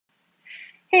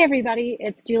Hey everybody,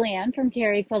 it's Julianne from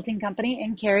Cary Quilting Company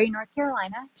in Cary, North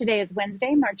Carolina. Today is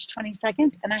Wednesday, March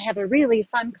 22nd, and I have a really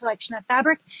fun collection of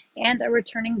fabric and a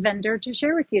returning vendor to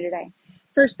share with you today.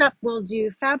 First up, we'll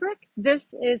do fabric.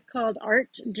 This is called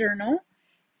Art Journal.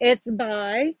 It's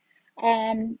by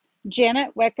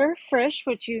Janet Wecker Frisch,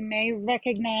 which you may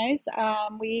recognize.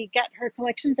 We get her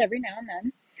collections every now and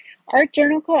then. Art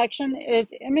Journal Collection is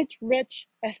image-rich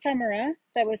ephemera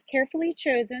that was carefully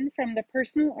chosen from the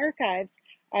personal archives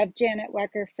of Janet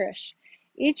Wecker Frisch.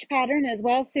 Each pattern is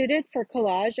well suited for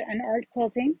collage and art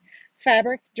quilting,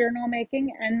 fabric, journal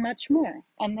making, and much more.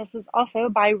 And this is also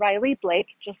by Riley Blake,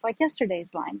 just like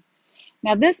yesterday's line.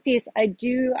 Now this piece I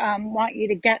do want you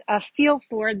to get a feel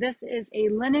for. This is a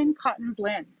linen cotton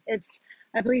blend. It's,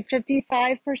 I believe,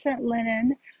 55%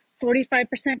 linen,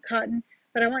 45% cotton,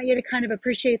 but I want you to kind of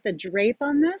appreciate the drape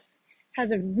on this. It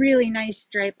has a really nice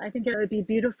drape. I think it would be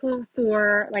beautiful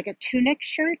for like a tunic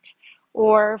shirt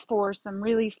or for some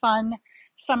really fun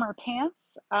summer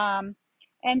pants,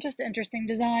 and just interesting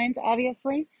designs,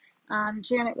 obviously.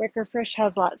 Janet Wicker Frisch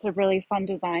has lots of really fun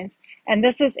designs. And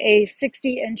this is a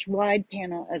 60-inch wide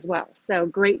panel as well, so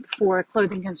great for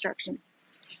clothing construction.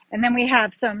 And then we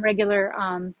have some regular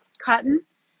cotton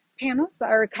panels,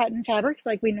 or cotton fabrics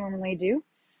like we normally do.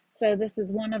 So this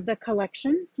is one of the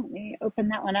collection. Let me open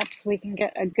that one up so we can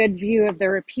get a good view of the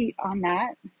repeat on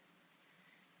that.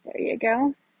 There you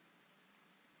go.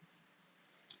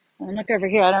 And look over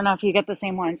here. I don't know if you get the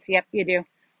same ones. Yep, you do.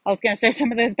 I was going to say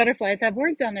some of those butterflies have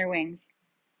words on their wings.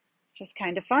 Just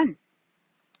kind of fun.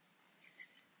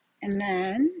 And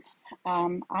then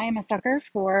I am a sucker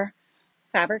for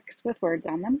fabrics with words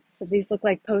on them. So these look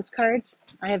like postcards.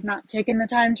 I have not taken the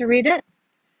time to read it.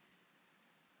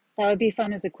 That would be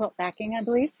fun as a quilt backing, I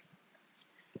believe.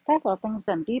 That little thing's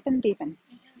been beeping.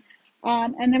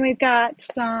 And then we've got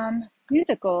some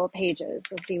musical pages.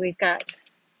 Let's see,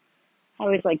 I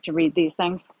always like to read these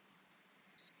things.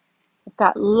 We've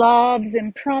got Love's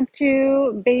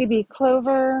Impromptu, Baby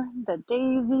Clover, The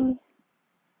Daisy.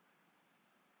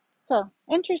 So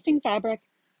interesting fabric.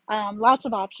 Lots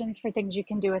of options for things you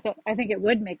can do with it. I think it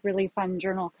would make really fun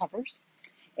journal covers.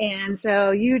 And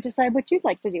so you decide what you'd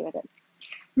like to do with it.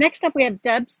 Next up, we have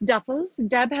Deb's Duffels.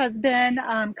 Deb has been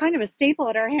kind of a staple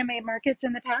at our handmade markets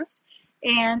in the past.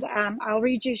 And I'll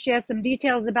read you, she has some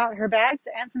details about her bags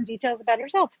and some details about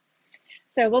herself.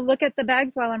 So we'll look at the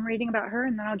bags while I'm reading about her,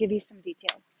 and then I'll give you some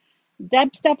details.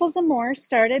 Deb's Duffels and More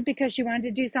started because she wanted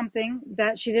to do something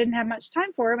that she didn't have much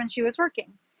time for when she was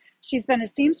working. She's been a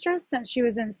seamstress since she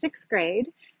was in 6th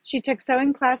grade. She took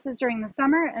sewing classes during the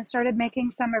summer and started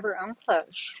making some of her own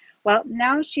clothes. Well,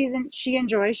 now she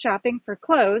enjoys shopping for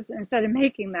clothes instead of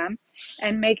making them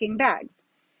and making bags.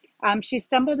 She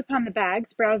stumbled upon the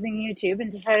bags browsing YouTube and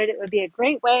decided it would be a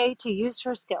great way to use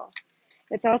her skills.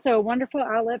 It's also a wonderful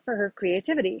outlet for her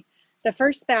creativity. The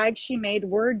first bags she made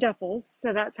were duffels,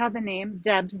 so that's how the name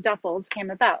Deb's Duffels came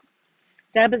about.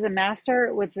 Deb is a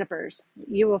master with zippers.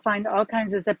 You will find all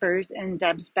kinds of zippers in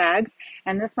Deb's bags,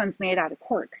 and this one's made out of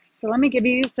cork. So let me give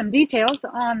you some details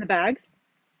on the bags.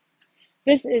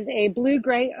 This is a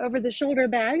blue-gray over-the-shoulder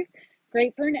bag,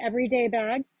 great for an everyday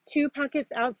bag. 2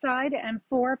 pockets outside and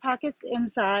 4 pockets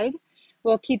inside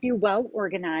will keep you well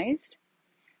organized.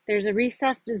 There's a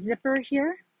recessed zipper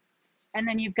here, and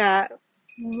then you've got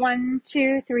 1,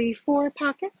 2, 3, 4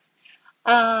 pockets.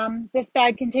 This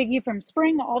bag can take you from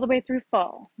spring all the way through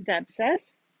fall, Deb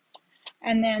says.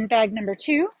 And then bag number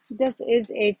 2, this is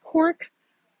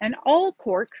an all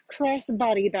cork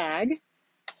crossbody bag.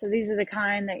 So these are the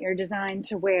kind that you're designed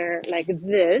to wear like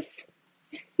this.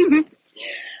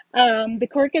 The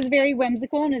cork is very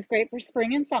whimsical and is great for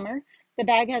spring and summer. The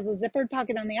bag has a zippered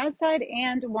pocket on the outside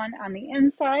and one on the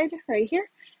inside right here.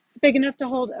 It's big enough to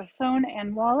hold a phone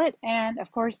and wallet, and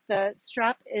of course the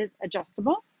strap is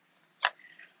adjustable.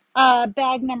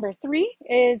 Bag number 3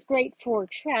 is great for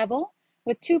travel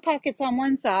with 2 pockets on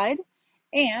one side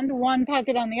and 1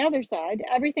 pocket on the other side.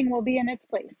 Everything will be in its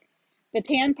place. The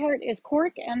tan part is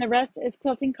cork and the rest is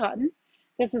quilting cotton.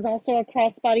 This is also a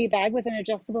crossbody bag with an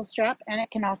adjustable strap, and it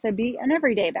can also be an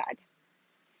everyday bag.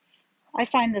 I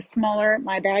find the smaller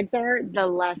my bags are, the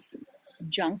less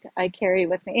junk I carry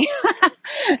with me.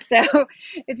 So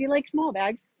if you like small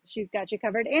bags, she's got you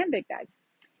covered, and big bags.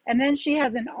 And then she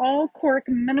has an all cork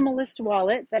minimalist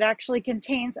wallet that actually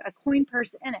contains a coin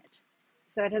purse in it.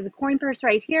 So it has a coin purse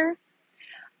right here.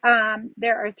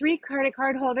 There are 3 credit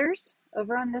card holders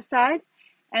over on this side,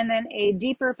 and then a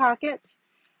deeper pocket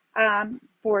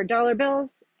for dollar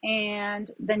bills,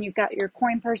 and then you've got your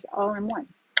coin purse all in one.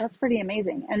 That's pretty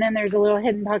amazing. And then there's a little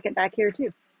hidden pocket back here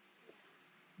too.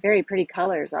 Very pretty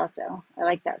colors also. I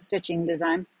like that stitching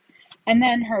design. And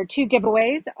then her two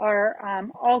giveaways are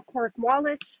all cork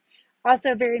wallets,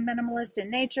 also very minimalist in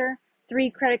nature, three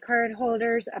credit card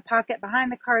holders, a pocket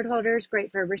behind the card holders,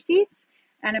 great for receipts,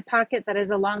 and a pocket that is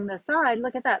along the side.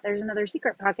 Look at that. There's another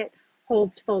secret pocket,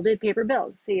 holds folded paper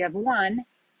bills. So you have 1,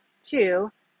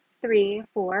 2, 3,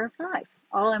 4, 5,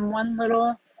 all in one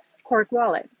little cork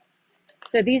wallet.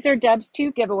 So these are Deb's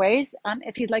two giveaways.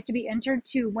 If you'd like to be entered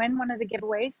to win one of the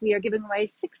giveaways, we are giving away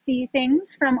 60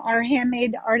 things from our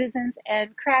handmade artisans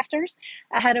and crafters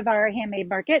ahead of our handmade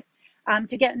market.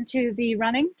 To get into the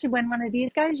running to win one of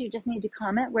these guys, you just need to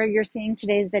comment where you're seeing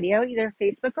today's video, either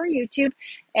Facebook or YouTube,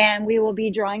 and we will be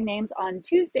drawing names on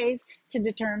Tuesdays to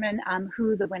determine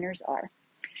who the winners are.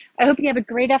 I hope you have a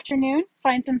great afternoon.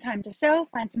 Find some time to sew,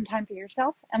 find some time for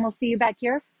yourself, and we'll see you back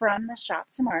here from the shop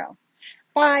tomorrow.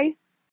 Bye.